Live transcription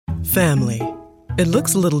Family. It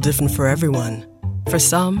looks a little different for everyone. For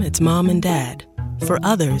some, it's mom and dad. For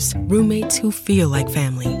others, roommates who feel like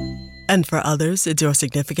family. And for others, it's your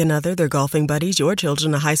significant other, their golfing buddies, your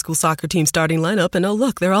children, a high school soccer team starting lineup, and oh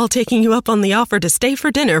look, they're all taking you up on the offer to stay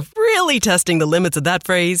for dinner, really testing the limits of that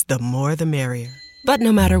phrase, the more the merrier. But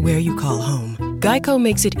no matter where you call home, Geico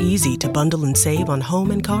makes it easy to bundle and save on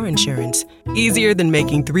home and car insurance. Easier than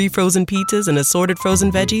making 3 frozen pizzas and assorted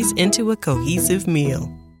frozen veggies into a cohesive meal.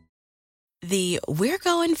 The We're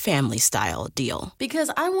Going Family Style deal. Because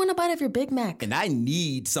I want a bite of your Big Mac. And I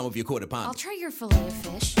need some of your Quarter Pounder. I'll try your filet of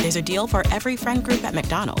fish. There's a deal for every friend group at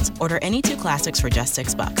McDonald's. Order any 2 classics for just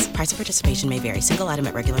 $6. Price of participation may vary. Single item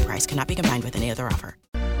at regular price cannot be combined with any other offer.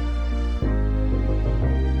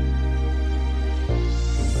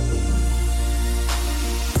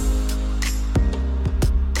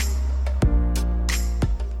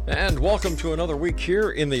 And welcome to another week here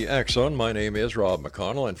in the X Zone. My name is Rob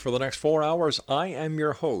McConnell, and for the next 4 hours, I am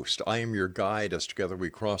your host. I am your guide as together we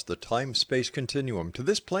cross the time-space continuum to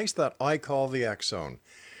this place that I call the X Zone.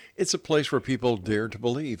 It's a place where people dare to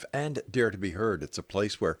believe and dare to be heard. It's a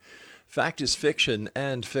place where fact is fiction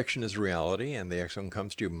and fiction is reality, and the X Zone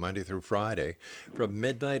comes to you Monday through Friday from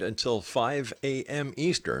midnight until 5 a.m.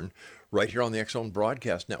 Eastern, right here on the X Zone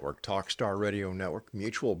Broadcast Network, Talkstar Radio Network,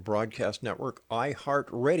 Mutual Broadcast Network,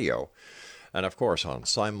 iHeartRadio, and of course on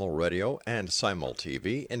Simul Radio and Simul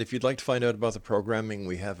TV. And if you'd like to find out about the programming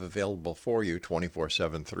we have available for you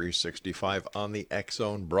 24/7, 365 on the X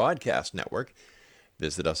Zone Broadcast Network,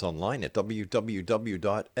 visit us online at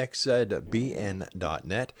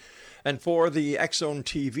www.xzbn.net. And for the X Zone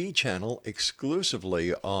TV channel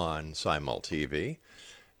exclusively on Simul TV,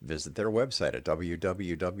 visit their website at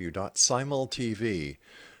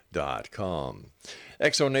www.simultv.com.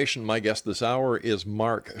 Exonation, my guest this hour is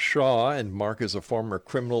Mark Shaw, and Mark is a former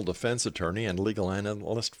criminal defense attorney and legal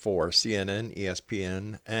analyst for CNN,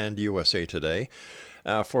 ESPN, and USA Today.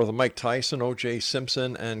 For the Mike Tyson, O.J.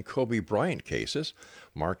 Simpson, and Kobe Bryant cases,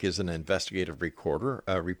 Mark is an investigative reporter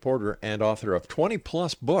and author of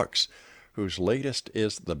 20-plus books, whose latest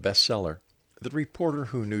is the bestseller, The Reporter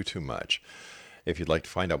Who Knew Too Much. If you'd like to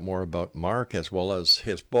find out more about Mark as well as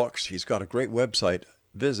his books, he's got a great website.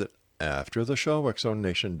 Visit after the show, X Zone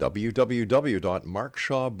Nation,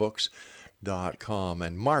 www.markshawbooks.com.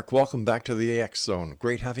 And Mark, welcome back to the X Zone.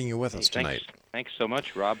 Great having you with us tonight. Thanks so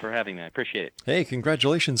much, Rob, for having me. I appreciate it. Hey,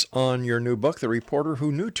 congratulations on your new book, The Reporter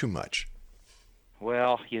Who Knew Too Much.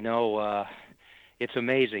 Well, it's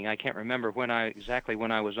amazing. I can't remember exactly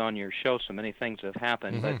when I was on your show. So many things have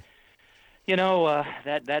happened, but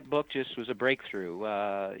that book just was a breakthrough.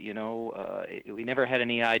 We never had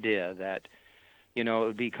any idea that, it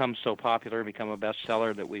would become so popular, become a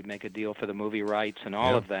bestseller, that we'd make a deal for the movie rights and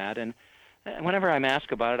all of that. And whenever I'm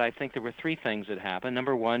asked about it, I think there were 3 things that happened.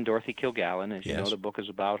 Number one, Dorothy Kilgallen. As you know, the book is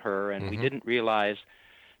about her, and we didn't realize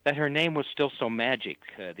that her name was still so magic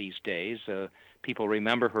these days. People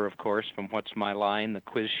remember her, of course, from What's My Line, the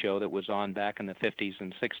quiz show that was on back in the 50s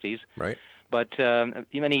and 60s. Right. But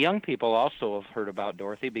many young people also have heard about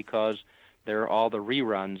Dorothy because there are all the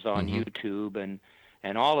reruns on YouTube and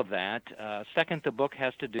all of that. Second, the book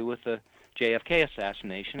has to do with the JFK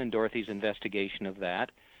assassination and Dorothy's investigation of that.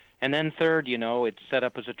 And then third, it's set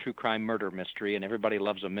up as a true crime murder mystery, and everybody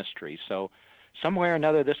loves a mystery. So somewhere or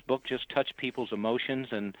another, this book just touched people's emotions,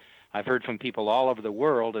 and I've heard from people all over the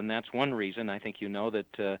world, and that's one reason I think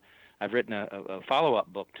that I've written a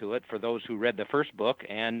follow-up book to it for those who read the first book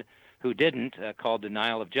and who didn't, called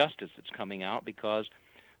Denial of Justice. It's coming out because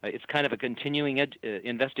it's kind of a continuing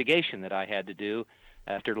investigation that I had to do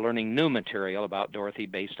after learning new material about Dorothy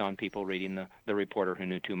based on people reading the Reporter Who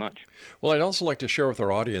Knew Too Much. Well, I'd also like to share with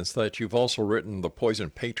our audience that you've also written The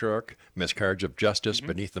Poisoned Patriarch, Miscarriage of Justice,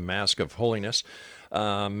 Beneath the Mask of Holiness,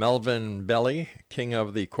 Melvin Belli, King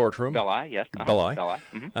of the Courtroom. Belli, yes. Belli.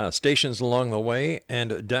 Mm-hmm. Stations Along the Way,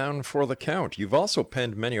 and Down for the Count. You've also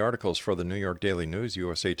penned many articles for the New York Daily News,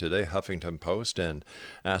 USA Today, Huffington Post, and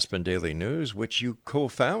Aspen Daily News, which you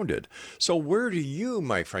co-founded. So where do you,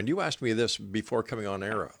 my friend, you asked me this before coming on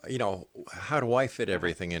air, how do I fit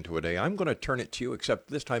everything into a day? I'm going to turn it to you, except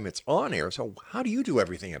this time it's on air. So how do you do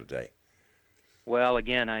everything in a day? Well,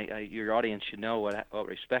 again, your audience should know what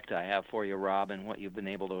respect I have for you, Rob, and what you've been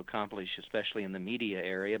able to accomplish, especially in the media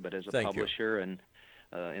area, but as a publisher and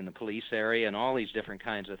in the police area and all these different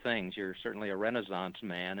kinds of things. You're certainly a Renaissance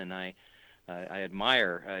man, and I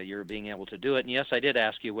admire your being able to do it. And yes, I did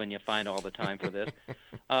ask you when you find all the time for this.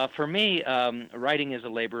 For me, writing is a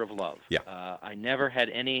labor of love. Yeah. I never had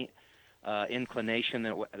any inclination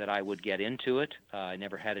that I would get into it. I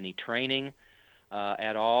never had any training.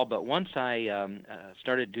 at all. But once I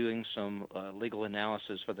started doing some legal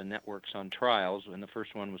analysis for the networks on trials, and the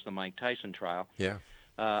first one was the Mike Tyson trial, Yeah.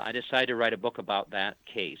 I decided to write a book about that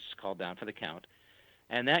case called Down for the Count.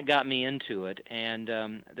 And that got me into it. And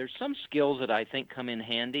there's some skills that I think come in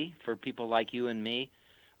handy for people like you and me.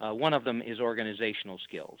 One of them is organizational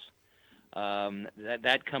skills.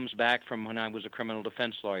 That comes back from when I was a criminal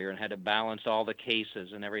defense lawyer and had to balance all the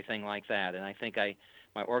cases and everything like that. And I think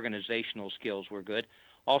my organizational skills were good.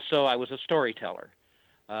 Also, I was a storyteller.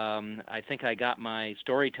 I think I got my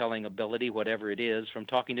storytelling ability, whatever it is, from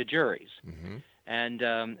talking to juries. Mm-hmm. And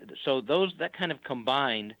so that kind of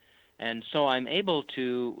combined, and so I'm able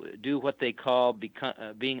to do what they call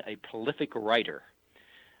being a prolific writer.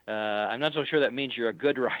 I'm not so sure that means you're a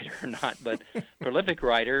good writer or not, but prolific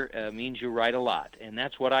writer means you write a lot, and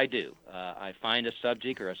that's what I do. I find a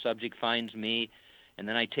subject, or a subject finds me, and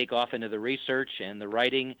then I take off into the research and the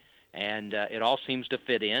writing, and it all seems to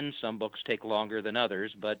fit in. Some books take longer than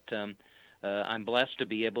others, but I'm blessed to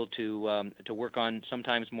be able to work on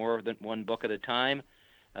sometimes more than one book at a time,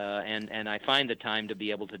 and I find the time to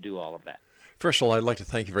be able to do all of that. First of all, I'd like to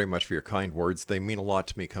thank you very much for your kind words. They mean a lot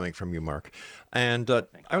to me coming from you, Mark. And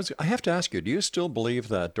I have to ask you, do you still believe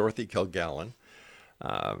that Dorothy Kilgallen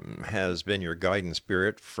has been your guiding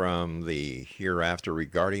spirit from the hereafter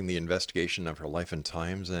regarding the investigation of her life and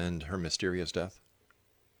times and her mysterious death?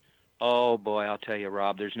 Oh, boy, I'll tell you,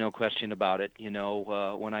 Rob, there's no question about it. You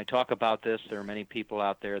know, when I talk about this, there are many people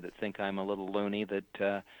out there that think I'm a little loony,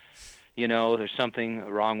 that there's something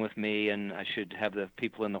wrong with me and I should have the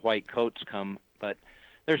people in the white coats come. But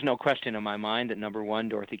there's no question in my mind that, number one,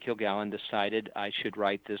 Dorothy Kilgallen decided I should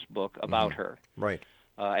write this book about her. Right.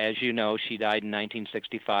 As you know, she died in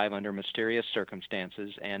 1965 under mysterious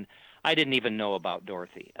circumstances, and I didn't even know about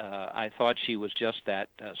Dorothy. I thought she was just that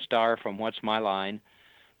star from What's My Line,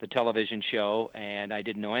 the television show, and I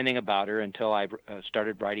didn't know anything about her until I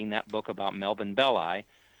started writing that book about Melvin Belli,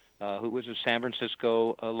 who was a San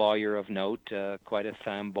Francisco lawyer of note, quite a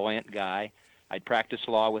flamboyant guy. I'd practiced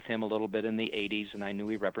law with him a little bit in the 80s, and I knew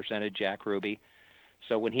he represented Jack Ruby.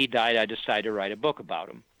 So when he died, I decided to write a book about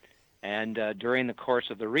him. And during the course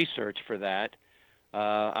of the research for that,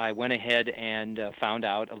 I went ahead and found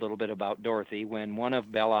out a little bit about Dorothy when one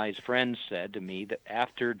of Belli's friends said to me that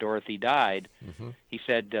after Dorothy died, he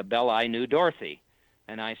said, Belli knew Dorothy.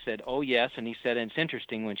 And I said, oh, yes. And he said, and it's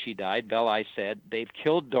interesting, when she died, Belli said, they've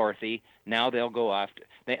killed Dorothy, now they'll go after,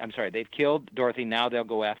 they've killed Dorothy, now they'll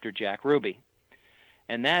go after Jack Ruby.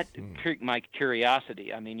 And that piqued my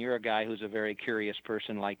curiosity. I mean, you're a guy who's a very curious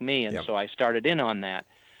person like me, and so I started in on that.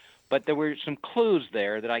 But there were some clues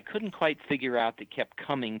there that I couldn't quite figure out that kept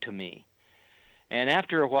coming to me. And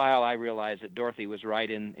after a while, I realized that Dorothy was right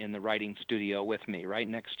in the writing studio with me, right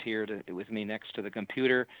next here with me next to the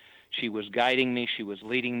computer. She was guiding me. She was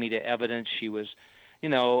leading me to evidence. She was,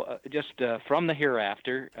 just from the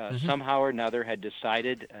hereafter, somehow or another had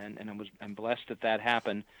decided, and I'm blessed that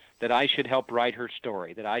happened, that I should help write her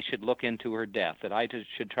story, that I should look into her death, that I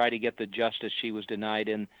should try to get the justice she was denied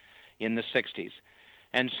in the 60s.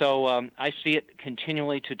 And so I see it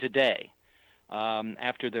continually to today.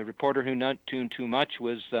 After The Reporter Who Knew Too Much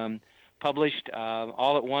was published,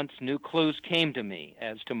 all at once new clues came to me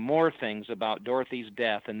as to more things about Dorothy's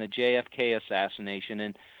death and the JFK assassination,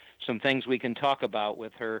 and some things we can talk about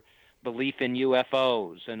with her belief in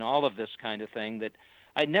UFOs and all of this kind of thing that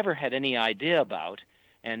I'd never had any idea about.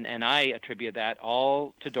 And I attribute that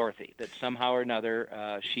all to Dorothy, that somehow or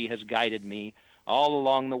another she has guided me all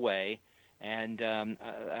along the way. And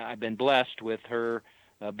I've been blessed with her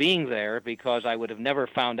being there, because I would have never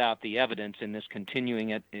found out the evidence in this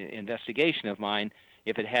continuing investigation of mine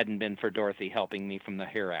if it hadn't been for Dorothy helping me from the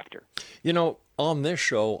hereafter. You know, on this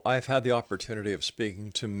show, I've had the opportunity of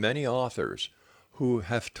speaking to many authors who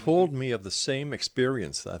have told me of the same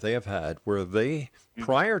experience that they have had, where they,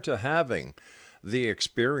 prior to having the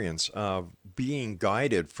experience of being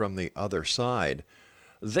guided from the other side,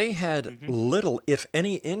 they had little, if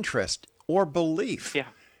any, interest or belief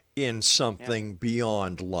in something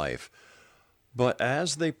beyond life. But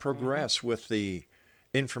as they progress with the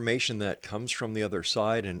information that comes from the other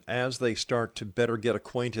side, and as they start to better get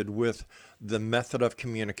acquainted with the method of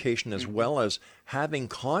communication, as well as having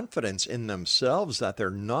confidence in themselves that they're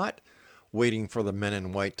not waiting for the men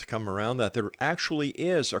in white to come around, that there actually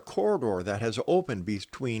is a corridor that has opened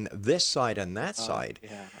between this side and that side.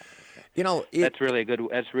 You know, that's really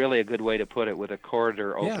a good way to put it, with a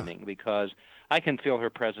corridor opening, because I can feel her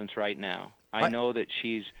presence right now. I know that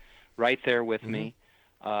she's right there with me,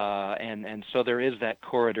 and so there is that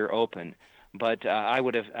corridor open. But I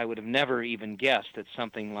would have never even guessed that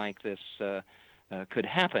something like this could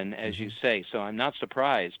happen, as you say. So I'm not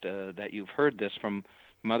surprised that you've heard this from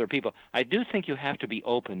other people. I do think you have to be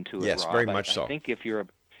open to it, Yes, Rob. very much so. I think if you're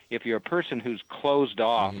a person who's closed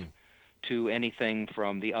off to anything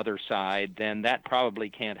from the other side, then that probably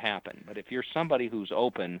can't happen. But if you're somebody who's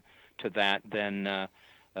open to that, then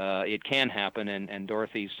it can happen, and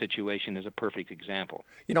Dorothy's situation is a perfect example.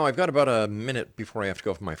 You know, I've got about a minute before I have to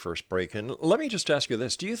go for my first break, and let me just ask you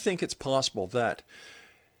this. Do you think it's possible that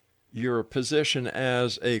your position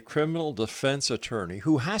as a criminal defense attorney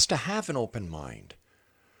who has to have an open mind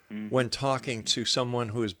when talking to someone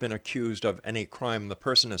who has been accused of any crime, the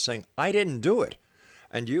person is saying, I didn't do it,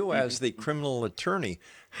 and you as the criminal attorney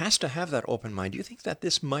has to have that open mind. Do you think that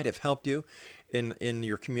this might have helped you in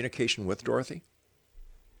your communication with Dorothy?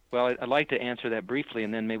 Well, I'd like to answer that briefly,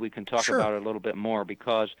 and then maybe we can talk about it a little bit more,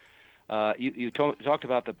 because you talked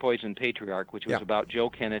about the Poison Patriarch, which was about Joe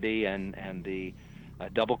Kennedy and the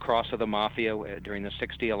double cross of the mafia during the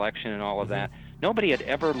 '60 election and all of that. Nobody had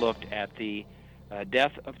ever looked at the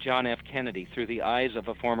death of John F. Kennedy through the eyes of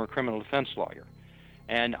a former criminal defense lawyer.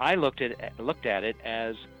 And I looked at it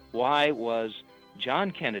as, why was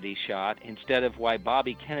John Kennedy shot instead of why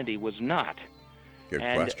Bobby Kennedy was not? Good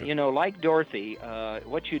and, question. you know, like Dorothy,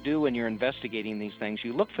 what you do when you're investigating these things,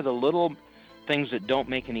 you look for the little things that don't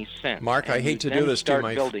make any sense. Mark, I hate to do this to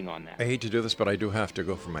you. Building on that. I hate to do this, but I do have to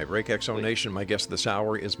go for my break. Exonation, my guest this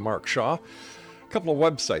hour is Mark Shaw. A couple of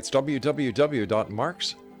websites,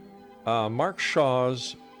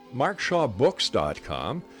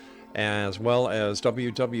 www.markshawbooks.com, as well as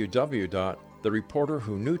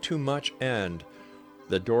www.thereporterwhoknewtoomuch and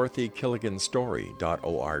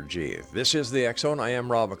thedorothykilliganstory.org. This is the X Zone. I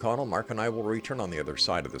am Rob McConnell. Mark and I will return on the other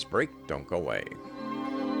side of this break. Don't go away.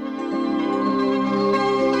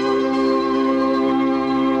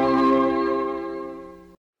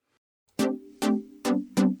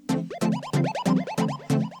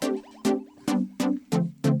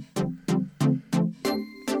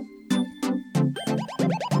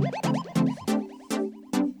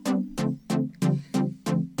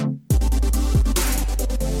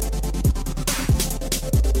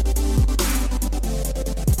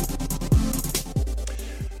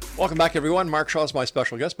 Welcome back, everyone. Mark Shaw is my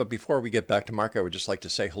special guest, but before we get back to Mark, I would just like to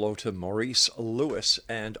say hello to Maurice Lewis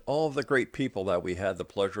and all the great people that we had the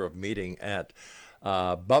pleasure of meeting at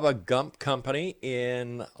Bubba Gump Company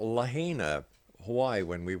in Lahaina, Hawaii,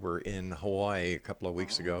 when we were in Hawaii a couple of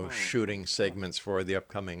weeks ago, shooting segments for the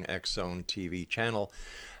upcoming X Zone TV channel,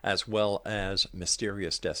 as well as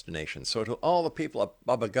Mysterious Destinations. So to all the people at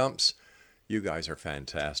Bubba Gump's, you guys are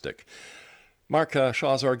fantastic. Mark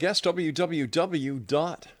Shaw's our guest,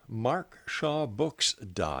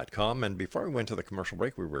 www.markshawbooks.com. And before we went to the commercial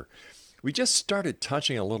break, we just started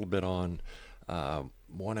touching a little bit on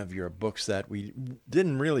one of your books that we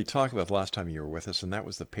didn't really talk about the last time you were with us, and that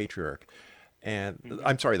was The Patriarch. And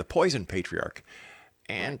I'm sorry, The Poison Patriarch.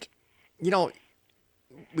 And, you know,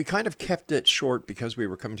 we kind of kept it short because we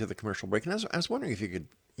were coming to the commercial break. And I was wondering if you could,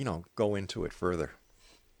 you know, go into it further.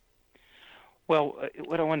 Well,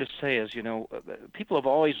 what I wanted to say is, you know, people have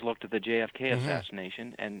always looked at the JFK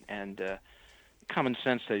assassination, and common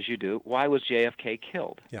sense says you do. Why was JFK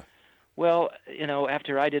killed? Yeah. Well, you know,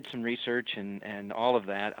 after I did some research and all of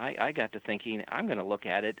that, I got to thinking I'm going to look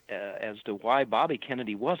at it as to why Bobby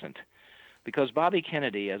Kennedy wasn't. Because Bobby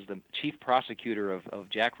Kennedy, as the chief prosecutor of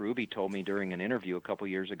Jack Ruby told me during an interview a couple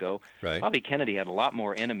years ago, Bobby Kennedy had a lot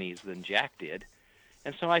more enemies than Jack did.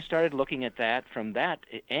 And so I started looking at that from that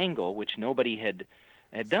angle, which nobody had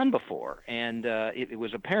done before. And it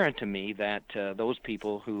was apparent to me that those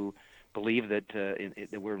people who believe that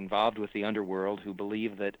were involved with the underworld, who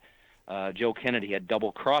believe that Joe Kennedy had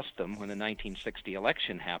double-crossed them when the 1960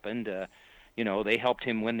 election happened, you know, they helped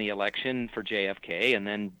him win the election for JFK, and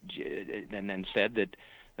then said that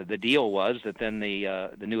the deal was that then the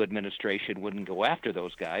new administration wouldn't go after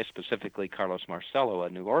those guys, specifically Carlos Marcello, a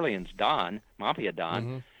New Orleans Don, Mafia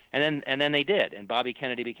Don, and then they did, and Bobby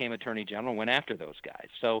Kennedy became Attorney General and went after those guys.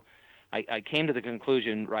 So I came to the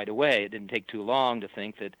conclusion right away, it didn't take too long to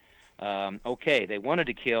think that, okay, they wanted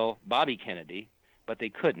to kill Bobby Kennedy, but they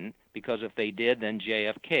couldn't, because if they did, then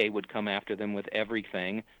JFK would come after them with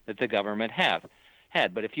everything that the government had.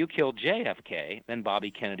 But if you killed JFK, then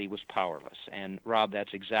Bobby Kennedy was powerless. And, Rob,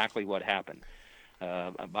 that's exactly what happened.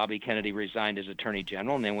 Bobby Kennedy resigned as Attorney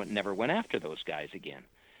General and then never went after those guys again.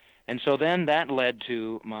 And so then that led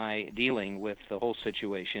to my dealing with the whole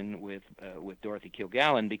situation with Dorothy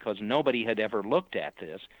Kilgallen, because nobody had ever looked at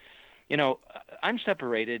this. You know, I'm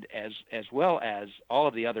separated as well as all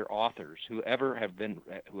of the other authors who have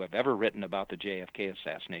ever written about the JFK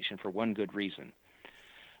assassination for one good reason.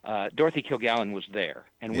 Dorothy Kilgallen was there,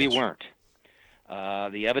 and we weren't.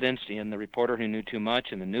 The evidence in The Reporter Who Knew Too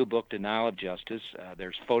Much and the new book, Denial of Justice,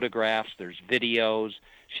 there's photographs, there's videos.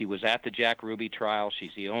 She was at the Jack Ruby trial.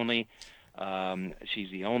 She's the only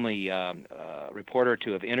reporter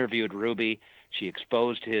to have interviewed Ruby. She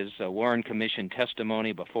exposed his Warren Commission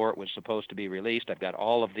testimony before it was supposed to be released. I've got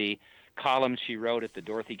all of the columns she wrote at the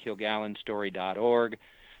DorothyKilgallenStory.org.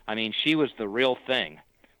 I mean, she was the real thing,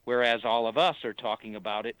 whereas all of us are talking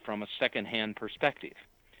about it from a secondhand perspective.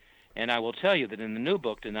 And I will tell you that in the new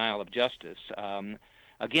book, Denial of Justice,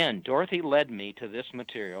 again, Dorothy led me to this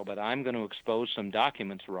material, but I'm going to expose some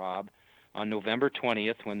documents, Rob, on November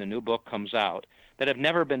 20th when the new book comes out that have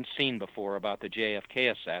never been seen before about the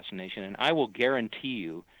JFK assassination, and I will guarantee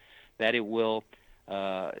you that it will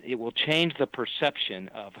change the perception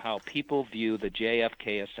of how people view the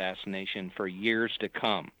JFK assassination for years to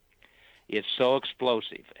come. It's so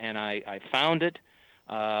explosive, and I found it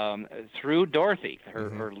through Dorothy,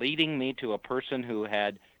 her leading me to a person who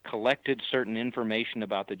had collected certain information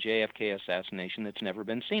about the JFK assassination that's never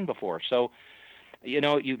been seen before. So,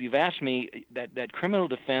 you've asked me that criminal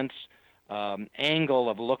defense angle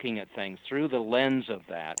of looking at things through the lens of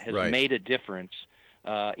that has made a difference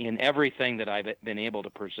in everything that I've been able to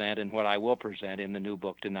present and what I will present in the new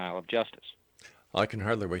book, Denial of Justice. I can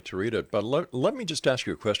hardly wait to read it. But let me just ask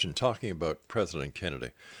you a question, talking about President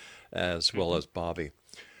Kennedy as well as Bobby.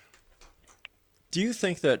 Do you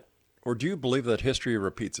think that, or do you believe that history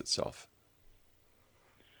repeats itself?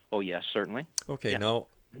 Oh, yes, certainly. Okay, yeah. Now,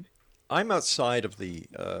 I'm outside of the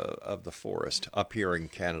forest up here in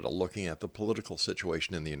Canada looking at the political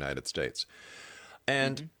situation in the United States.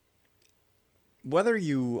 And whether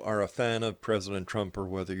you are a fan of President Trump or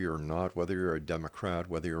whether you're not, whether you're a Democrat,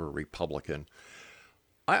 whether you're a Republican,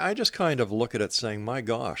 I just kind of look at it saying, my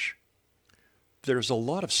gosh, there's a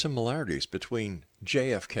lot of similarities between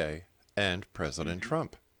JFK and President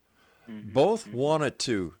Trump. Both wanted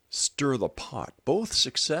to stir the pot. Both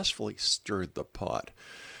successfully stirred the pot.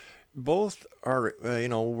 Both are,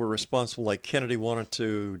 were responsible. Like Kennedy wanted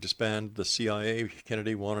to disband the CIA.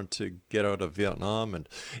 Kennedy wanted to get out of Vietnam. And,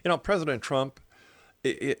 President Trump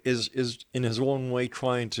is in his own way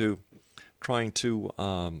trying to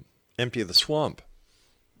empty the swamp,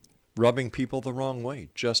 rubbing people the wrong way,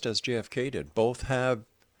 just as JFK did. Both have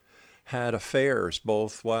had affairs,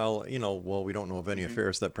 both while, we don't know of any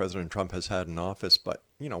affairs that President Trump has had in office, but,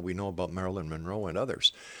 we know about Marilyn Monroe and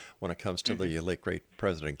others when it comes to the late, great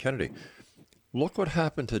President Kennedy. Look what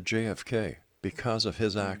happened to JFK because of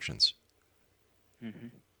his actions.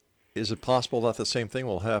 Is it possible that the same thing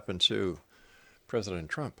will happen to President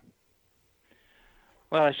Trump?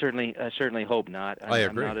 Well, I certainly hope not. I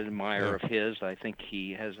agree. I'm not an admirer of his. I think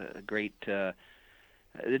he has a great... the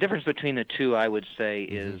difference between the two, I would say,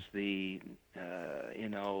 is the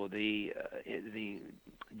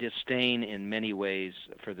disdain in many ways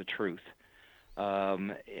for the truth.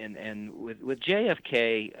 And with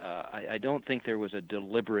JFK, I don't think there was a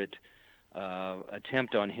deliberate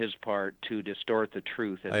attempt on his part to distort the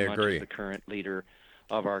truth as much as the current leader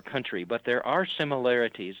of our country. But there are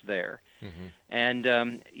similarities there. And,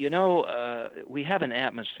 we have an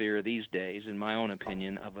atmosphere these days, in my own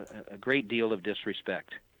opinion, of a great deal of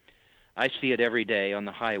disrespect. I see it every day on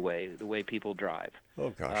the highway, the way people drive. Oh,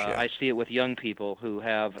 gosh, yeah. I see it with young people who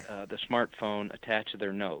have the smartphone attached to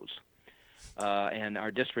their nose and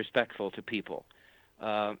are disrespectful to people.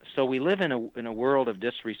 So we live in a world of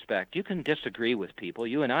disrespect. You can disagree with people.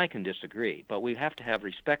 You and I can disagree, but we have to have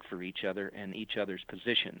respect for each other and each other's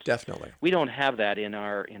positions. Definitely. We don't have that in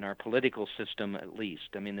our political system, at least.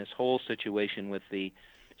 I mean, this whole situation with the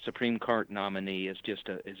Supreme Court nominee is just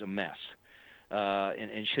a mess,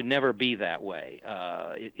 and should never be that way.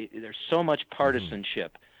 There's so much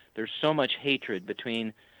partisanship. There's so much hatred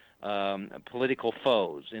between political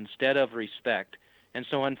foes instead of respect. And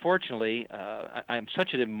so, unfortunately, I'm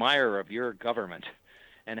such an admirer of your government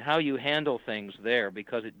and how you handle things there,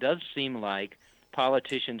 because it does seem like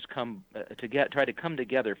politicians try to come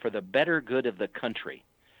together for the better good of the country.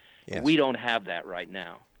 Yes. We don't have that right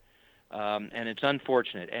now, and it's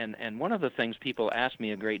unfortunate. And one of the things people ask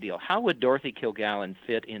me a great deal: how would Dorothy Kilgallen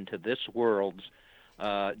fit into this world's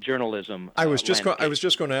journalism? I was just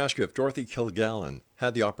going to ask you, if Dorothy Kilgallen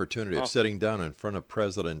had the opportunity of sitting down in front of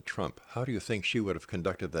President Trump, how do you think she would have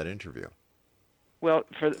conducted that interview? Well,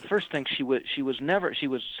 for the first thing, she was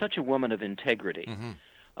such a woman of integrity.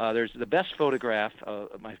 There's the best photograph,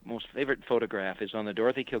 my most favorite photograph, is on the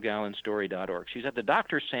DorothyKilgallenStory.org. She's at the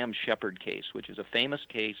Dr. Sam Shepard case, which is a famous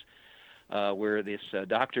case where this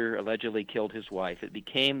doctor allegedly killed his wife. It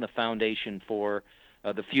became the foundation for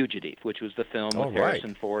The Fugitive, which was the film with right.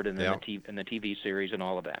 Harrison Ford and then Yeah. the TV series and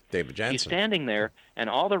all of that. David Jansen. She's standing there, and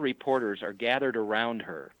all the reporters are gathered around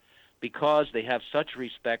her because they have such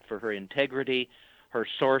respect for her integrity, her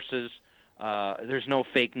sources. There's no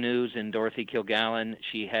fake news in Dorothy Kilgallen.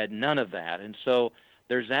 She had none of that. And so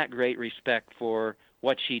there's that great respect for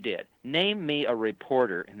what she did. Name me a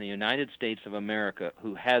reporter in the United States of America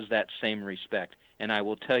who has that same respect, and I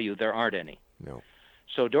will tell you there aren't any. No.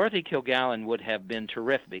 So Dorothy Kilgallen would have been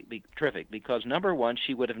terrific because, number one,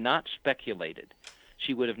 she would have not speculated.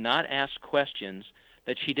 She would have not asked questions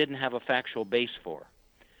that she didn't have a factual base for,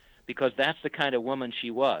 because that's the kind of woman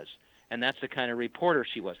she was, and that's the kind of reporter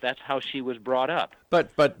she was. That's how she was brought up.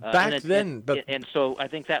 But back then... And so I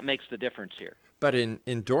think that makes the difference here. But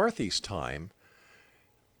in Dorothy's time,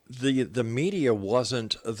 the media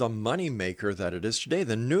wasn't the moneymaker that it is today.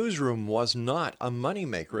 The newsroom was not a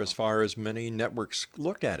moneymaker as far as many networks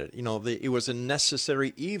looked at it. It was a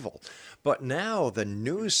necessary evil. But now the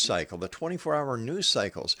news cycle, the 24-hour news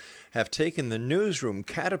cycles, have taken the newsroom,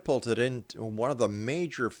 catapulted into one of the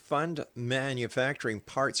major fund manufacturing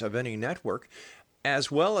parts of any network,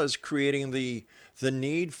 as well as creating the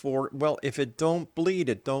need for, well, if it don't bleed,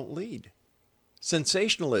 it don't lead.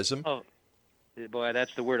 Sensationalism. Oh, boy,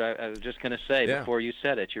 that's the word I was just going to say before you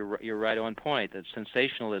said it. You're right on point. That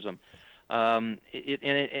sensationalism, and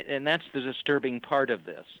that's the disturbing part of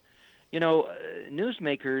this.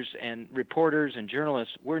 Newsmakers and reporters and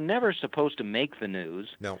journalists were never supposed to make the news.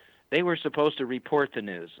 No. They were supposed to report the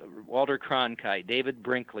news. Walter Cronkite, David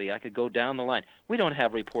Brinkley, I could go down the line. We don't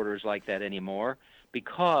have reporters like that anymore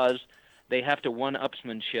because they have to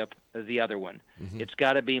one-upsmanship the other one. Mm-hmm. It's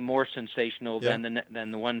got to be more sensational than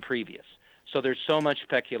the one previous. So there's so much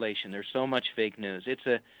speculation. There's so much fake news. It's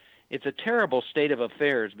a terrible state of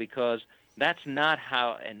affairs because that's not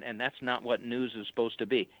how and that's not what news is supposed to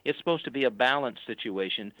be. It's supposed to be a balanced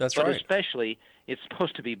situation. That's but right. Especially it's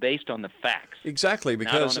supposed to be based on the facts. Exactly,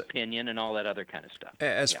 because not on opinion and all that other kind of stuff.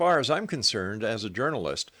 As far as I'm concerned, as a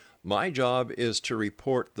journalist, my job is to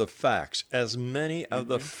report the facts, as many of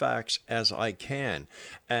the facts as I can,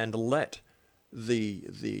 and let the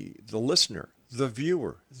listener, the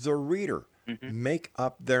viewer, the reader make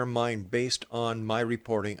up their mind based on my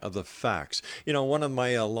reporting of the facts. One of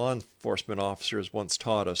my law enforcement officers once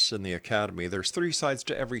taught us in the academy, there's 3 sides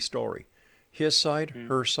to every story: his side,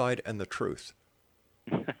 her side, and the truth.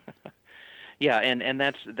 Yeah, and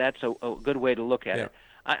that's a good way to look at it.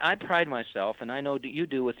 I pride myself, and I know you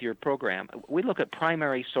do with your program. We look at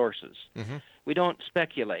primary sources. Mm-hmm. We don't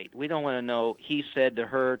speculate. We don't want to know he said to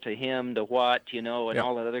her, to him, to what, and all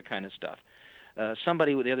that other kind of stuff.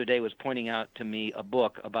 Somebody the other day was pointing out to me a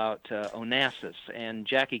book about Onassis and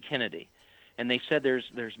Jackie Kennedy, and they said there's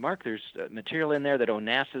material in there that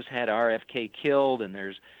Onassis had RFK killed, and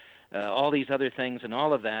there's all these other things and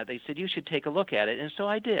all of that. They said you should take a look at it, and so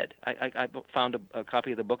I did. I found a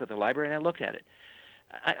copy of the book at the library, and I looked at it.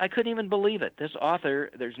 I couldn't even believe it. This author,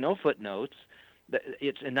 there's no footnotes.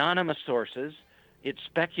 It's anonymous sources. It's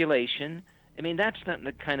speculation. I mean, that's not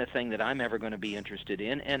the kind of thing that I'm ever going to be interested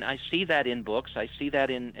in. And I see that in books. I see that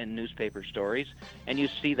in newspaper stories. And you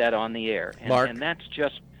see that on the air. And that's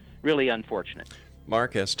just really unfortunate.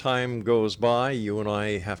 Mark, as time goes by, you and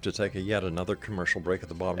I have to take yet another commercial break at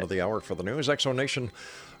the bottom of the hour for the news. Exo Nation,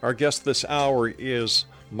 our guest this hour is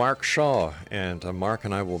Mark Shaw, and Mark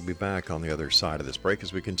and I will be back on the other side of this break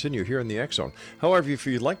as we continue here in the X Zone. However, if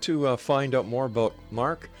you'd like to find out more about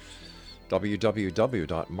Mark,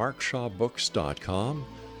 www.markshawbooks.com,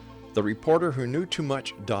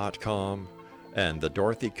 thereporterwhoknewtoomuch.com, and the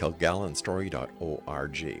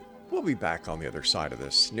DorothyKilgallenStory.org. We'll be back on the other side of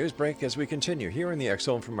this news break as we continue here in the X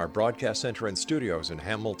Zone from our broadcast center and studios in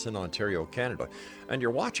Hamilton, Ontario, Canada. And you're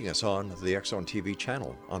watching us on the X Zone TV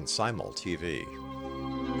channel on Simul TV.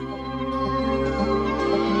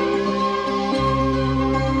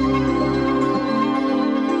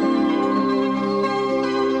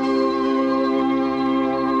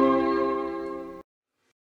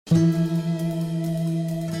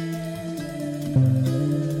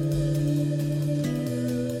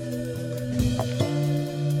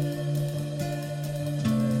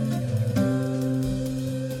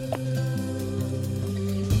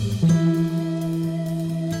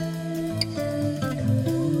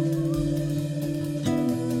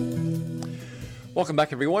 Welcome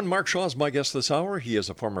back, everyone. Mark Shaw is my guest this hour. He is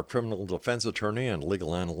a former criminal defense attorney and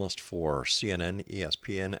legal analyst for CNN,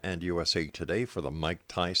 ESPN, and USA Today for the Mike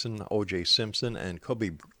Tyson, O.J. Simpson, and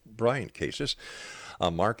Kobe Bryant cases.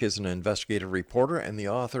 Mark is an investigative reporter and the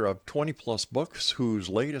author of 20-plus books, whose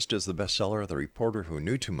latest is the bestseller, The Reporter Who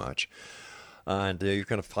Knew Too Much. And you're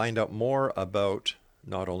going to find out more about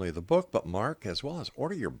not only the book, but Mark, as well as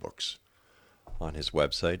order your books on his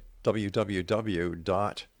website, www.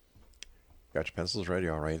 Got your pencils ready?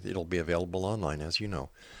 All right. It'll be available online, as you know.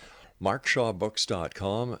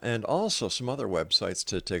 MarkShawBooks.com, and also some other websites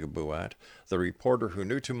to take a boo at.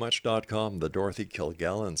 TheReporterWhoKnewTooMuch.com, the Dorothy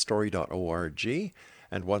Kilgallen Story.org,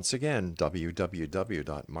 and once again,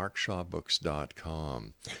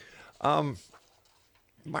 www.markshawbooks.com.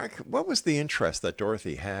 Mark, what was the interest that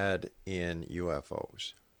Dorothy had in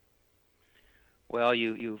UFOs? Well,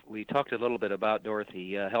 we talked a little bit about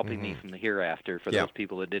Dorothy helping me from the hereafter. For those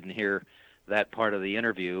people that didn't hear that part of the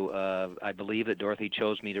interview, I believe that Dorothy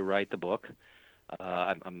chose me to write the book.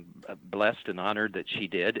 I'm blessed and honored that she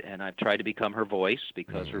did, and I've tried to become her voice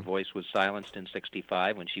because her voice was silenced in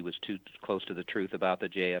 '65 when she was too close to the truth about the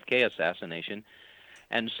JFK assassination.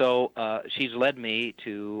 And so she's led me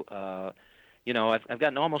to, I've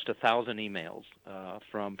gotten almost 1,000 emails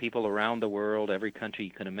from people around the world, every country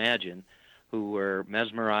you can imagine, who were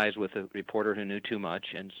mesmerized with a reporter who knew too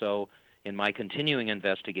much. And so in my continuing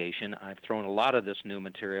investigation, I've thrown a lot of this new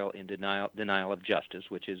material in Denial of Justice,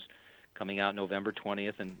 which is coming out November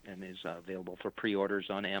 20th and is available for pre-orders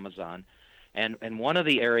on Amazon. And one of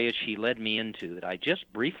the areas she led me into that I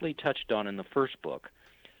just briefly touched on in the first book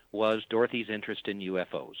was Dorothy's interest in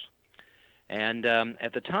UFOs. And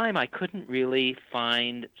at the time, I couldn't really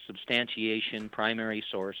find substantiation, primary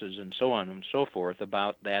sources, and so on and so forth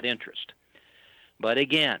about that interest. But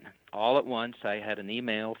again, all at once, I had an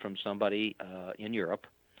email from somebody in Europe.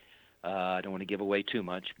 I don't want to give away too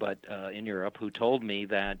much, but in Europe, who told me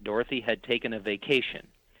that Dorothy had taken a vacation.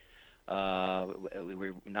 We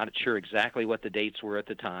were not sure exactly what the dates were at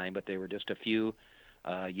the time, but they were just a few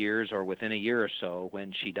years or within a year or so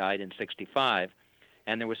when she died in '65.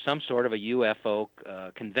 And there was some sort of a UFO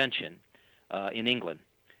convention in England.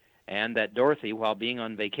 And that Dorothy, while being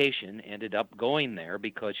on vacation, ended up going there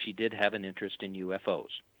because she did have an interest in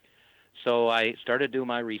UFOs. So I started to do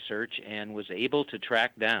my research and was able to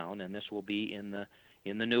track down, and this will be in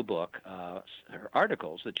the new book, her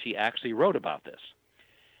articles that she actually wrote about this.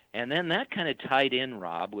 And then that kind of tied in,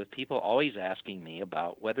 Rob, with people always asking me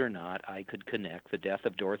about whether or not I could connect the death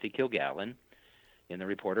of Dorothy Kilgallen in The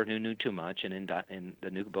Reporter Who Knew Too Much and in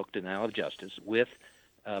the new book, Denial of Justice, with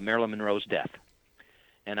Marilyn Monroe's death.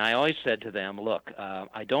 And I always said to them, look,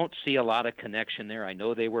 I don't see a lot of connection there. I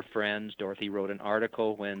know they were friends. Dorothy wrote an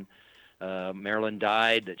article when Marilyn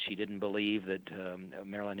died that she didn't believe that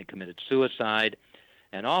Marilyn had committed suicide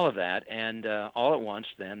and all of that. And all at once,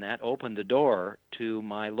 then, that opened the door to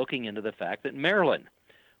my looking into the fact that Marilyn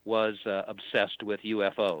was obsessed with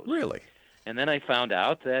UFOs. Really? And then I found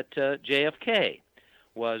out that JFK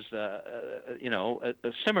was,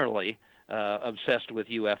 similarly obsessed with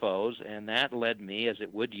UFOs, and that led me, as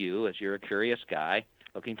it would you, as you're a curious guy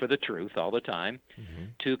looking for the truth all the time,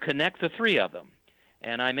 to connect the three of them.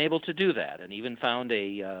 And I'm able to do that, and even found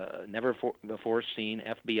a never-before-seen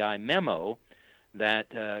FBI memo that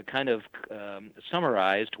kind of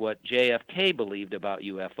summarized what JFK believed about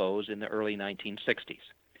UFOs in the early 1960s.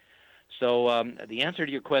 So the answer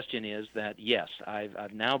to your question is that, yes,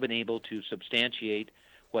 I've now been able to substantiate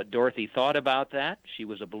what Dorothy thought about that. She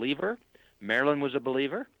was a believer. Marilyn was a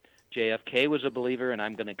believer. JFK was a believer, and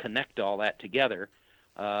I'm going to connect all that together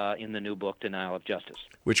in the new book, Denial of Justice.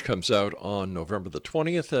 Which comes out on November the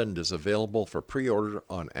 20th and is available for pre-order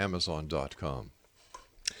on Amazon.com.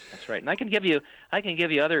 That's right. And I can give you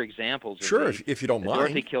other examples of sure, if you don't mind.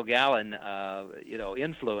 Dorothy Kilgallen,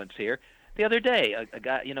 influence here. The other day, a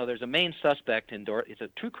guy, there's a main suspect in Dorothy. It's a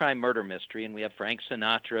true crime murder mystery, and we have Frank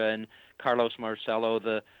Sinatra and Carlos Marcello,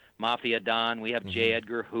 the Mafia Don. We have J.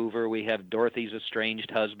 Edgar Hoover. We have Dorothy's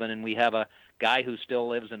estranged husband, and we have a guy who still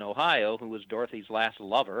lives in Ohio who was Dorothy's last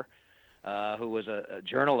lover, who was a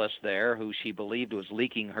journalist there who she believed was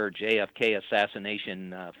leaking her JFK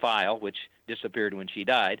assassination file, which disappeared when she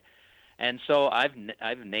died. And so I've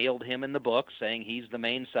nailed him in the book, saying he's the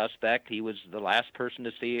main suspect. He was the last person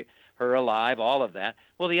to see her alive, all of that.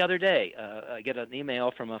 Well, the other day, I get an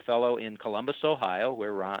email from a fellow in Columbus, Ohio,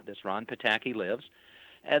 where Ron Pataki lives.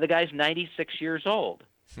 The guy's 96 years old,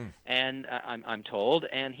 and I'm told,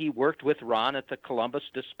 and he worked with Ron at the Columbus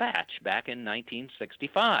Dispatch back in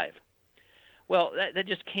 1965. Well, that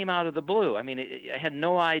just came out of the blue. I mean, I had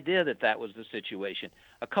no idea that was the situation.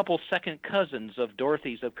 A couple second cousins of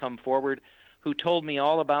Dorothy's have come forward who told me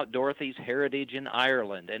all about Dorothy's heritage in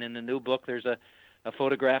Ireland, and in the new book there's a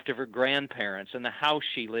photograph of her grandparents and the house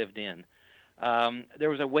she lived in.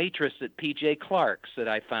 There was a waitress at P.J. Clark's that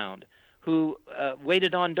I found who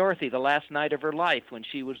waited on Dorothy the last night of her life when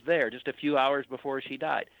she was there, just a few hours before she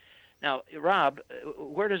died. Now, Rob,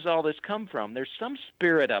 where does all this come from? There's some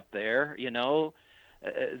spirit up there,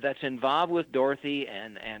 that's involved with Dorothy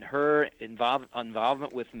and her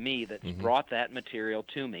involvement with me that's brought that material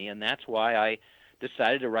to me, and that's why I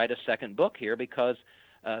decided to write a second book here, because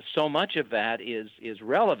so much of that is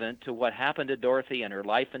relevant to what happened to Dorothy and her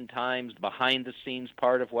life and times, behind-the-scenes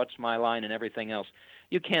part of What's My Line and everything else.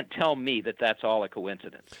 You can't tell me that that's all a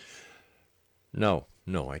coincidence. No,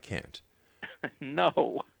 I can't.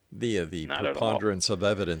 No. The preponderance of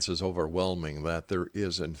evidence is overwhelming that there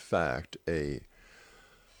is, in fact, a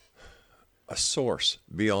source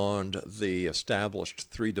beyond the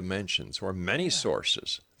established three dimensions, or many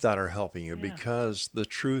sources that are helping you, because the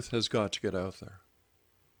truth has got to get out there.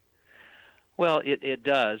 Well, it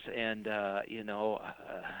does, and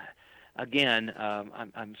again,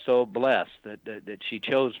 I'm so blessed that she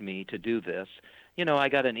chose me to do this. I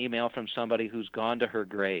got an email from somebody who's gone to her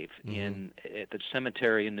grave at the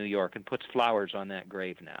cemetery in New York and puts flowers on that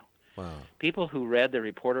grave now. Wow. People who read The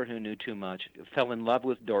Reporter Who Knew Too Much fell in love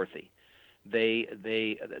with Dorothy.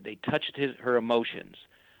 They touched her emotions.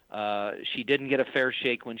 She didn't get a fair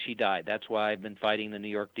shake when she died. That's why I've been fighting the New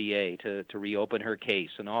York DA to reopen her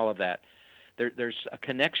case and all of that. There's a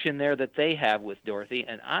connection there that they have with Dorothy,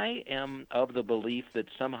 and I am of the belief that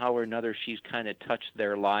somehow or another she's kind of touched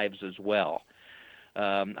their lives as well.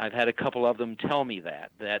 I've had a couple of them tell me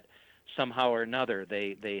that somehow or another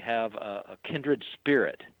they have a kindred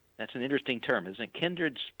spirit. That's an interesting term, isn't it?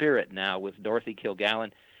 Kindred spirit now with Dorothy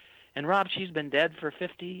Kilgallen. And Rob, she's been dead for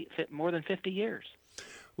more than 50 years.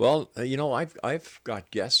 Well, I've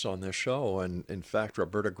got guests on this show, and in fact,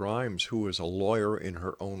 Roberta Grimes, who is a lawyer in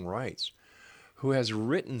her own rights, who has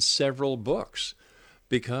written several books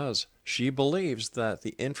because she believes that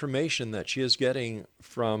the information that she is getting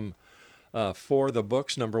from for the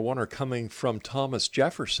books, number one, are coming from Thomas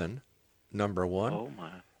Jefferson, number one,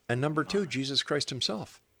 and number two, Jesus Christ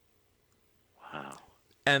himself. Wow.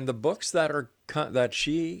 And the books that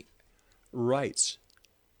she writes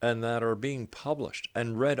and that are being published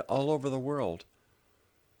and read all over the world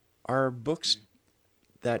are books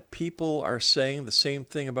that people are saying the same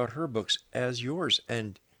thing about her books as yours.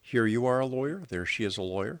 And here you are a lawyer, there she is a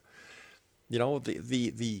lawyer.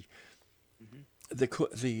 The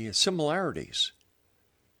similarities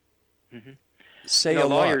say a lot.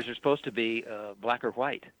 Lawyers are supposed to be black or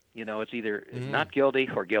white. It's either not guilty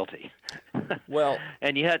or guilty. Well,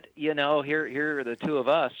 and yet, here are the two of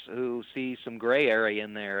us who see some gray area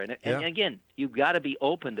in there. And again, you've got to be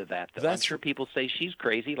open to that, though. I'm sure people say she's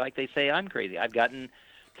crazy like they say I'm crazy. I've gotten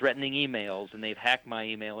threatening emails, and they've hacked my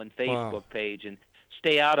email and Facebook page, and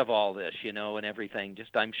stay out of all this, and everything,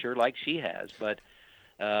 just I'm sure like she has. But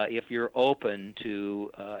if you're open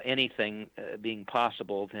to anything being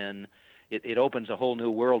possible, then it opens a whole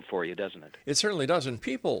new world for you, doesn't it? It certainly does. And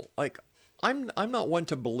people, I'm not one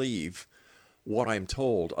to believe what I'm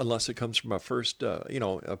told unless it comes from a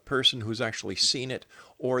person who's actually seen it,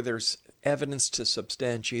 or there's evidence to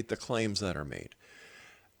substantiate the claims that are made.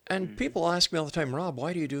 And people ask me all the time, Rob,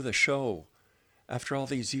 why do you do the show after all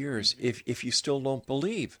these years if you still don't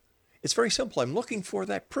believe? It's very simple. I'm looking for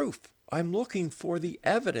that proof. I'm looking for the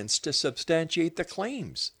evidence to substantiate the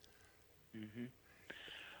claims. Mm-hmm.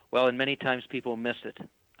 Well, and many times people miss it.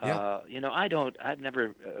 Yeah. I've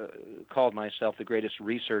never called myself the greatest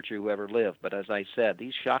researcher who ever lived, but as I said,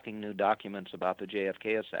 these shocking new documents about the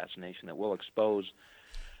JFK assassination that we'll expose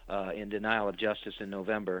in Denial of Justice in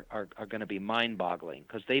November are going to be mind-boggling,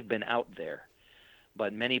 because they've been out there.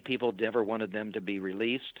 But many people never wanted them to be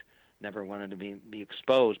released, never wanted to be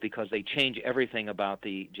exposed, because they change everything about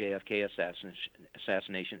the JFK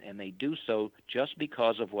assassination, and they do so just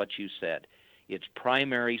because of what you said. It's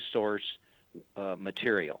primary source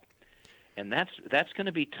material. And that's going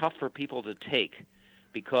to be tough for people to take,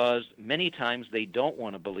 because many times they don't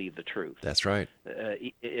want to believe the truth. That's right.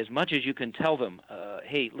 As much as you can tell them,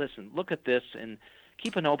 hey, listen, look at this and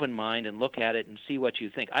keep an open mind and look at it and see what you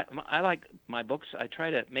think. I like my books. I try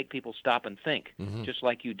to make people stop and think, just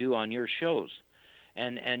like you do on your shows.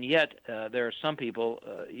 And yet there are some people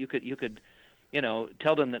you could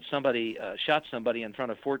tell them that somebody shot somebody in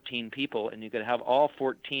front of 14 people, and you could have all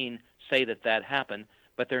 14 say that happened,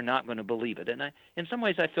 but they're not going to believe it. And in some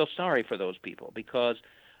ways, I feel sorry for those people, because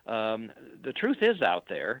the truth is out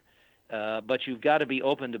there, but you've got to be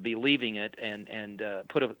open to believing it and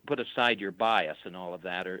put aside your bias and all of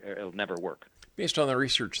that, or it'll never work. Based on the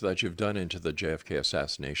research that you've done into the JFK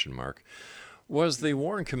assassination, Mark, was the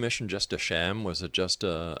Warren Commission just a sham? Was it just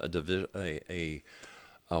a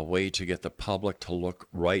way to get the public to look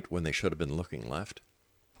right when they should have been looking left?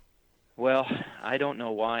 Well, I don't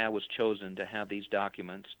know why I was chosen to have these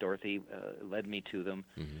documents. Dorothy led me to them.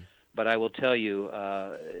 But I will tell you,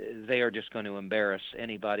 they are just going to embarrass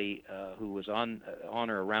anybody who was on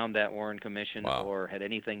or around that Warren Commission or had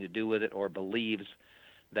anything to do with it or believes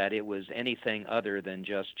that it was anything other than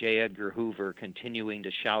just J. Edgar Hoover continuing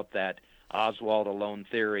to shout that Oswald alone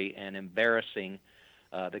theory and embarrassing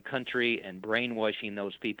the country and brainwashing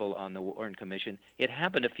those people on the Warren Commission. It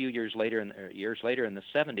happened a few years later in the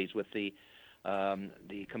 70s with the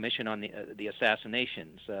Commission on the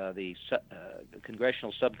Assassinations, the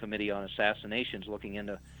Congressional Subcommittee on Assassinations looking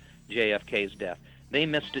into JFK's death. They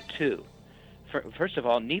missed it too. First of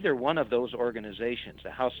all, neither one of those organizations,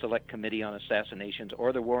 the House Select Committee on Assassinations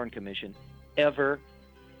or the Warren Commission, ever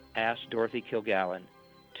asked Dorothy Kilgallen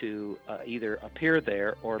to either appear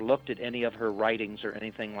there or looked at any of her writings or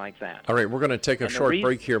anything like that. All right, we're going to take a short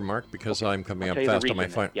break here, Mark, because I'm coming up fast on my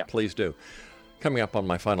final. Yeah. Please do. Coming up on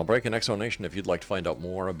my final break in Exonation, if you'd like to find out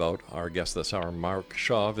more about our guest this hour, Mark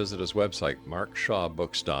Shaw, visit his website,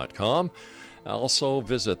 markshawbooks.com. Also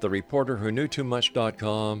visit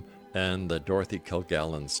thereporterwhoknewtoomuch.com and the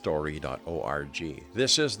DorothyKilgallenStory.org.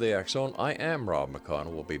 This is the X Zone. I am Rob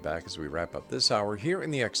McConnell. We'll be back as we wrap up this hour here in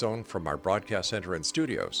the X Zone from our broadcast center and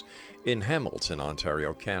studios in Hamilton,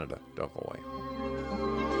 Ontario, Canada. Don't go away.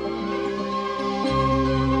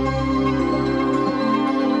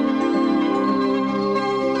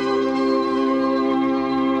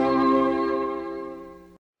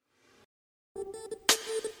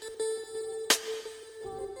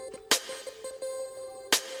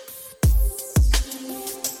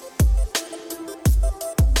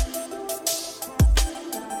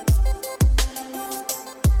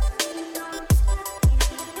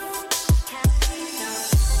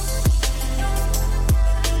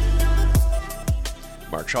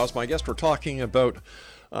 Shaw's my guest. We're talking about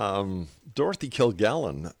Dorothy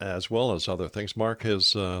Kilgallen as well as other things. Mark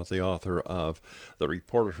is the author of The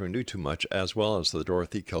Reporter Who Knew Too Much as well as the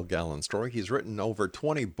Dorothy Kilgallen Story. He's written over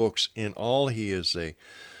 20 books in all. He is a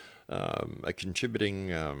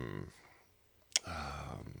contributing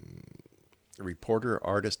reporter,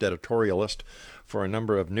 artist, editorialist for a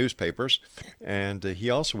number of newspapers, and he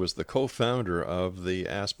also is the co-founder of the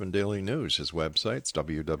Aspen Daily News. His website's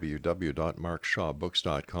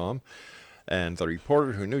www.markshawbooks.com, and the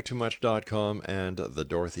reporterwhoknewtoomuch.com, and the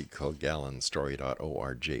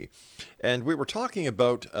DorothyKilgallenStory.org. And we were talking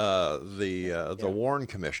about the Warren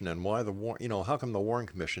Commission and why how come the Warren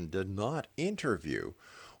Commission did not interview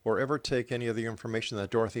or ever take any of the information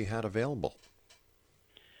that Dorothy had available.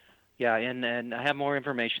 Yeah, and I have more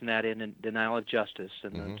information that in Denial of Justice,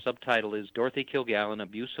 and the subtitle is Dorothy Kilgallen,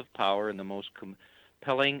 Abuse of Power in the Most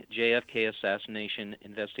Compelling JFK Assassination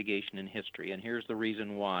Investigation in History. And here's the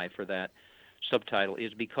reason why for that subtitle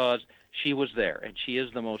is because she was there, and she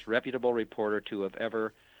is the most reputable reporter to have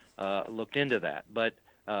ever looked into that. But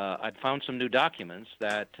I've found some new documents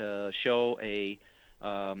that show a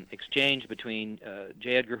exchange between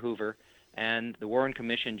J. Edgar Hoover and the Warren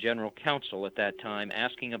Commission General Counsel at that time,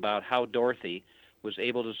 asking about how Dorothy was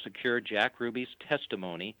able to secure Jack Ruby's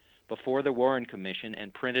testimony before the Warren Commission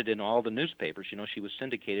and printed in all the newspapers. You know, she was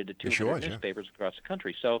syndicated to 200 newspapers across the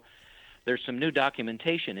country. So there's some new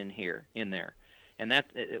documentation in there. And that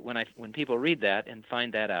when people read that and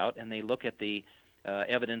find that out and they look at the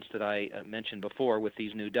evidence that I mentioned before with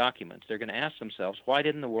these new documents, they're going to ask themselves, why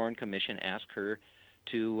didn't the Warren Commission ask her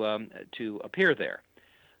to appear there?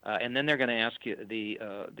 And then they're going to ask you, the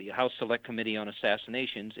House Select Committee on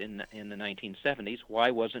Assassinations in the 1970s, why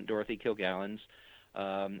wasn't Dorothy Kilgallen's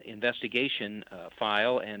investigation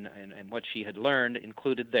file and what she had learned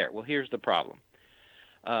included there? Well, here's the problem.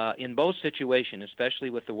 In both situations, especially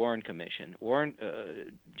with the Warren Commission,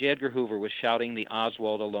 J. Edgar Hoover was shouting the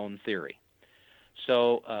Oswald alone theory.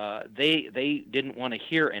 So they didn't want to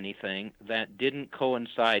hear anything that didn't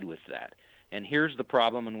coincide with that. And here's the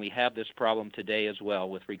problem, and we have this problem today as well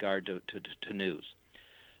with regard to news.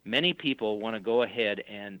 Many people want to go ahead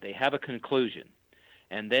and they have a conclusion,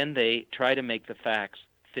 and then they try to make the facts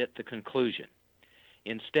fit the conclusion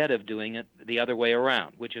instead of doing it the other way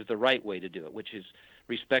around, which is the right way to do it, which is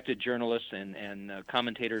respected journalists and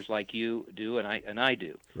commentators like you do and I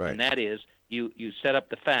do. Right. And that is you set up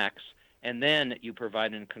the facts, and then you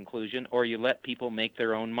provide a conclusion, or you let people make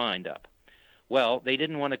their own mind up. Well, they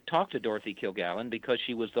didn't want to talk to Dorothy Kilgallen because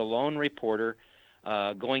she was the lone reporter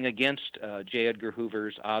going against J. Edgar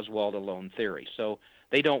Hoover's Oswald alone theory. So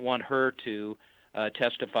they don't want her to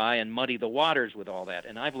testify and muddy the waters with all that.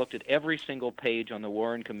 And I've looked at every single page on the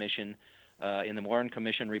Warren Commission, in the Warren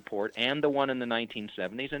Commission report, and the one in the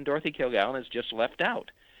 1970s, and Dorothy Kilgallen is just left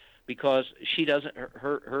out because she doesn't.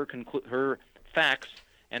 Her facts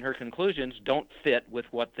and her conclusions don't fit with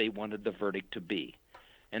what they wanted the verdict to be.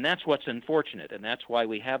 And that's what's unfortunate, and that's why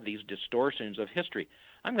we have these distortions of history.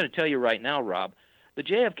 I'm going to tell you right now, Rob, the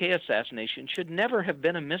JFK assassination should never have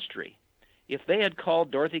been a mystery. If they had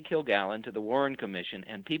called Dorothy Kilgallen to the Warren Commission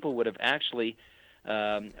and people would have actually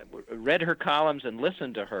read her columns and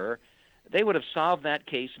listened to her, they would have solved that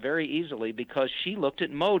case very easily because she looked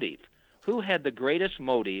at motive. Who had the greatest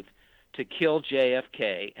motive to kill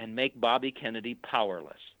JFK and make Bobby Kennedy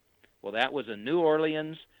powerless? Well, that was a New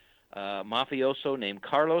Orleans mafioso named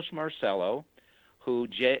Carlos Marcello, who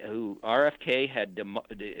RFK had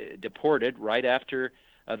deported right after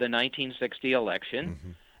the 1960 election.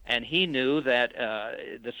 Mm-hmm. And he knew that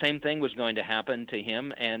the same thing was going to happen to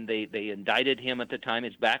him, and they indicted him at the time.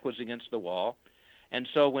 His back was against the wall. And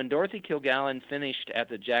so when Dorothy Kilgallen finished at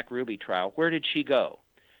the Jack Ruby trial, where did she go?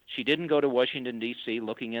 She didn't go to Washington, D.C.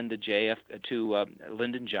 looking into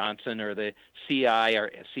Lyndon Johnson or the CIA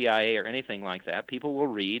or anything like that. People will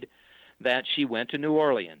read that she went to New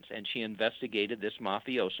Orleans and she investigated this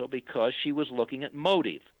mafioso because she was looking at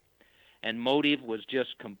motive. And motive was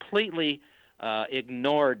just completely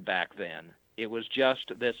ignored back then. It was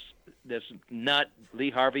just this nut,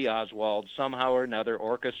 Lee Harvey Oswald, somehow or another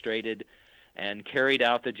orchestrated and carried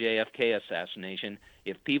out the JFK assassination.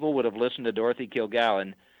 If people would have listened to Dorothy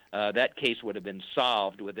Kilgallen, that case would have been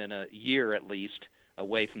solved within a year at least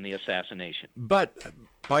away from the assassination. But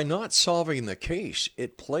by not solving the case,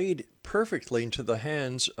 it played perfectly into the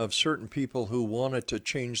hands of certain people who wanted to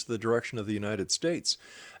change the direction of the United States,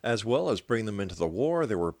 as well as bring them into the war.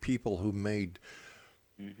 There were people who made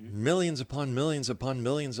millions upon millions upon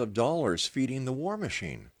millions of dollars feeding the war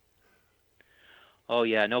machine. Oh,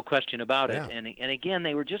 yeah, no question about it. Yeah. And again,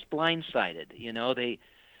 they were just blindsided. You know, they,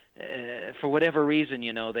 for whatever reason,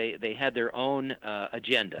 you know, they had their own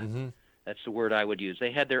agenda. Mm-hmm. That's the word I would use.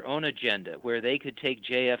 They had their own agenda where they could take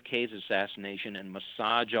JFK's assassination and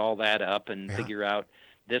massage all that up and figure out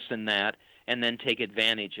this and that, and then take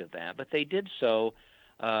advantage of that. But they did so,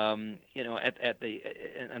 you know,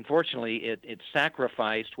 unfortunately, it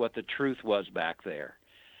sacrificed what the truth was back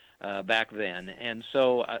then. And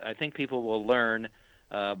so I think people will learn,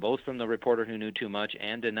 both from the Reporter Who Knew Too Much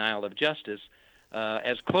and Denial of Justice,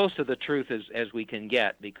 as close to the truth as we can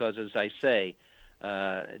get, because, as I say,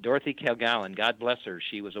 Dorothy Kilgallen, God bless her,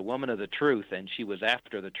 she was a woman of the truth, and she was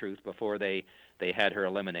after the truth before they had her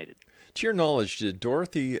eliminated. To your knowledge, did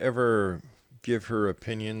Dorothy ever give her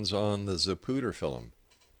opinions on the Zapruder film?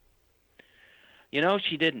 You know,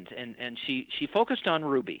 she didn't, and she focused on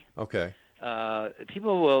Ruby. Okay.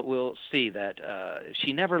 People will see that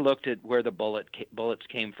she never looked at where the bullets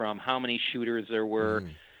came from, how many shooters there were,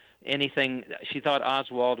 anything. She thought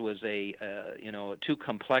Oswald was too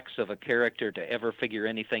complex of a character to ever figure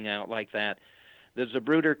anything out like that. The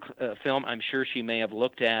Zapruder film, I'm sure she may have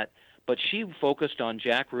looked at, but she focused on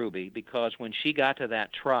Jack Ruby because when she got to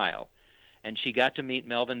that trial, and she got to meet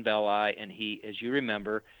Melvin Belli, and he, as you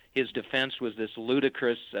remember, his defense was this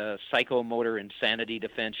ludicrous psychomotor insanity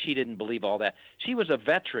defense. She didn't believe all that. She was a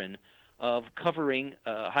veteran of covering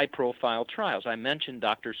high-profile trials. I mentioned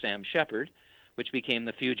Dr. Sam Shepard, which became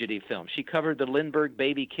the Fugitive film. She covered the Lindbergh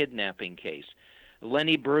baby kidnapping case,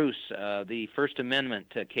 Lenny Bruce, the First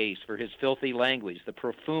Amendment case for his filthy language, the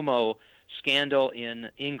Profumo scandal in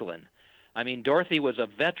England. I mean, Dorothy was a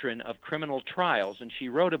veteran of criminal trials, and she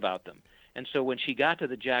wrote about them. And so when she got to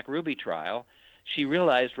the Jack Ruby trial, she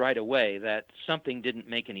realized right away that something didn't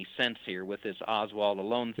make any sense here with this Oswald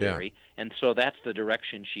alone theory, and so that's the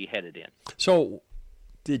direction she headed in. So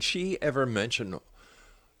did she ever mention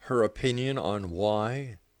her opinion on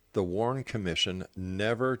why the Warren Commission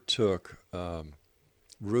never took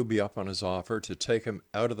Ruby up on his offer to take him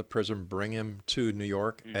out of the prison, bring him to New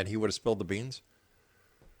York, and he would have spilled the beans?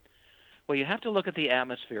 Well, you have to look at the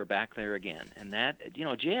atmosphere back there again, and that, you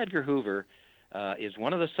know, J. Edgar Hoover is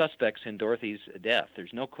one of the suspects in Dorothy's death.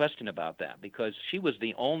 There's no question about that, because she was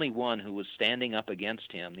the only one who was standing up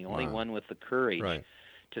against him, the only one with the courage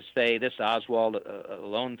to say this Oswald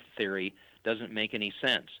alone theory doesn't make any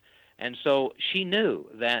sense. And so she knew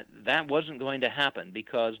that that wasn't going to happen,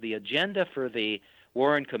 because the agenda for the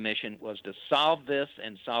Warren Commission was to solve this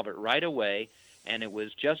and solve it right away, and it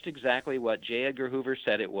was just exactly what J. Edgar Hoover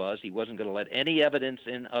said it was. He wasn't going to let any evidence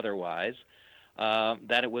in otherwise,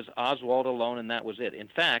 that it was Oswald alone, and that was it. In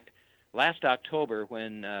fact, last October,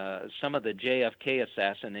 when some of the JFK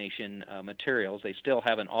assassination materials, they still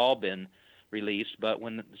haven't all been released, but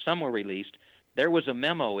when some were released, there was a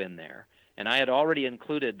memo in there. And I had already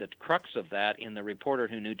included the crux of that in The Reporter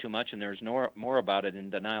Who Knew Too Much, and there's more about it in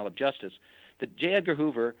Denial of Justice. That J. Edgar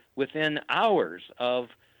Hoover, within hours of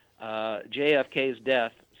JFK's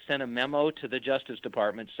death, sent a memo to the Justice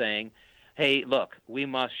Department saying, hey, look, we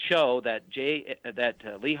must show that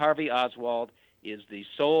Lee Harvey Oswald is the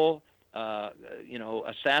sole,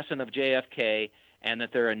 assassin of JFK, and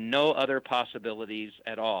that there are no other possibilities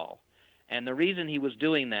at all. And the reason he was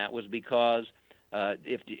doing that was because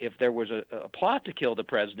if there was a plot to kill the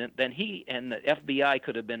president, then he and the FBI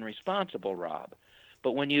could have been responsible, Rob.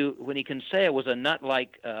 But when he can say it was a nut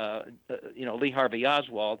like Lee Harvey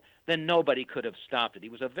Oswald, then nobody could have stopped it. He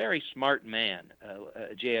was a very smart man,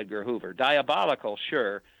 J. Edgar Hoover. Diabolical,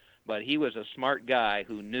 sure, but he was a smart guy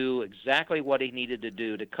who knew exactly what he needed to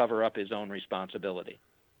do to cover up his own responsibility.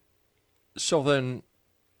 So then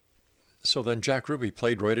Jack Ruby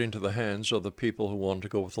played right into the hands of the people who wanted to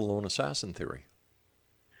go with the lone assassin theory.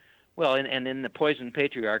 Well, and in the Poison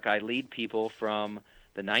Patriarch, I lead people from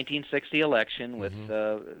the 1960 election with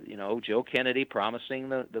Joe Kennedy promising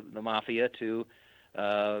the mafia to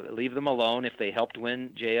leave them alone if they helped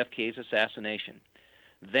win JFK's assassination.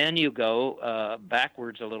 Then you go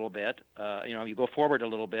backwards a little bit. You go forward a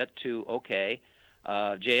little bit to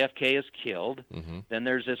JFK is killed. Mm-hmm. Then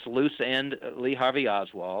there's this loose end, Lee Harvey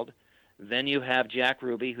Oswald. Then you have Jack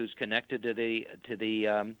Ruby, who's connected to the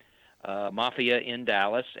mafia in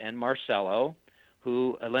Dallas, and Marcello,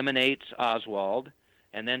 who eliminates Oswald.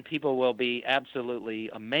 And then people will be absolutely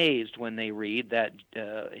amazed when they read that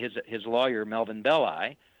his lawyer, Melvin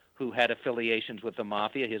Belli, who had affiliations with the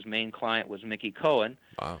mafia, his main client was Mickey Cohen.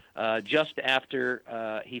 Wow. Just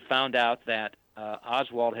after he found out that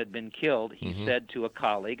Oswald had been killed, he mm-hmm. said to a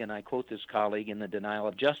colleague, and I quote this colleague in the Denial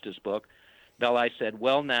of Justice book, Belli said,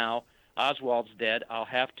 "Well, now Oswald's dead, I'll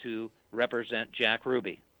have to represent Jack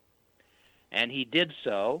Ruby." And he did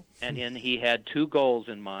so, and he had two goals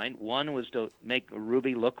in mind. One was to make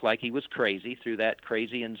Ruby look like he was crazy through that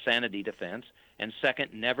crazy insanity defense, and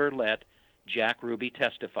second, never let Jack Ruby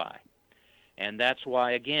testify. And that's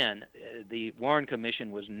why, again, the Warren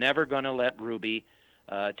Commission was never going to let Ruby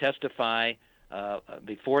testify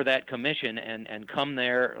before that commission and come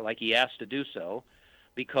there like he asked to do so,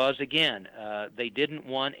 because, again, they didn't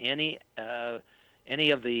want any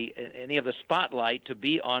of the spotlight to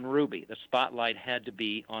be on Ruby. The spotlight had to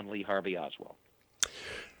be on Lee Harvey Oswald.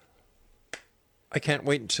 I can't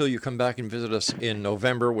wait until you come back and visit us in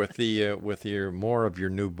November with your more of your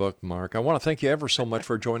new book, Mark. I want to thank you ever so much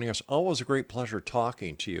for joining us. Always a great pleasure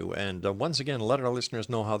talking to you. And once again, let our listeners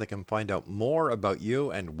know how they can find out more about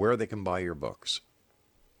you and where they can buy your books.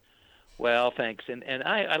 Well, thanks. And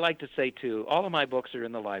I like to say, too, all of my books are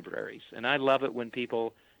in the libraries. And I love it when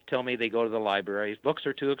people tell me they go to the libraries. Books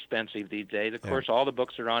are too expensive these days. Of course, all the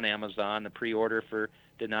books are on Amazon. The pre-order for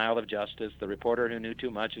Denial of Justice, The Reporter Who Knew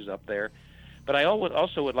Too Much is up there. But I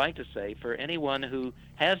also would like to say, for anyone who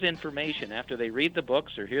has information after they read the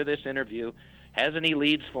books or hear this interview, has any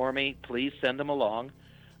leads for me, please send them along.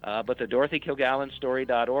 But the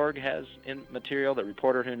DorothyKilgallenStory.org has material, The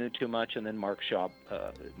Reporter Who Knew Too Much, and then Mark Shaw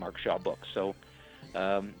books. So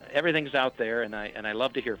everything's out there, and I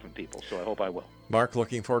love to hear from people, so I hope I will. Mark,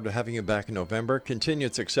 looking forward to having you back in November.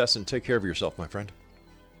 Continued success, and take care of yourself, my friend.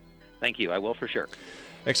 Thank you. I will for sure.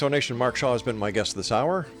 Exonation, Mark Shaw has been my guest this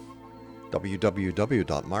hour.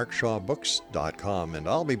 www.markshawbooks.com. And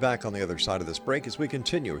I'll be back on the other side of this break as we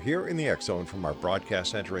continue here in the X Zone from our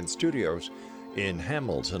broadcast center and studios in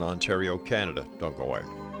Hamilton, Ontario, Canada. Don't go away.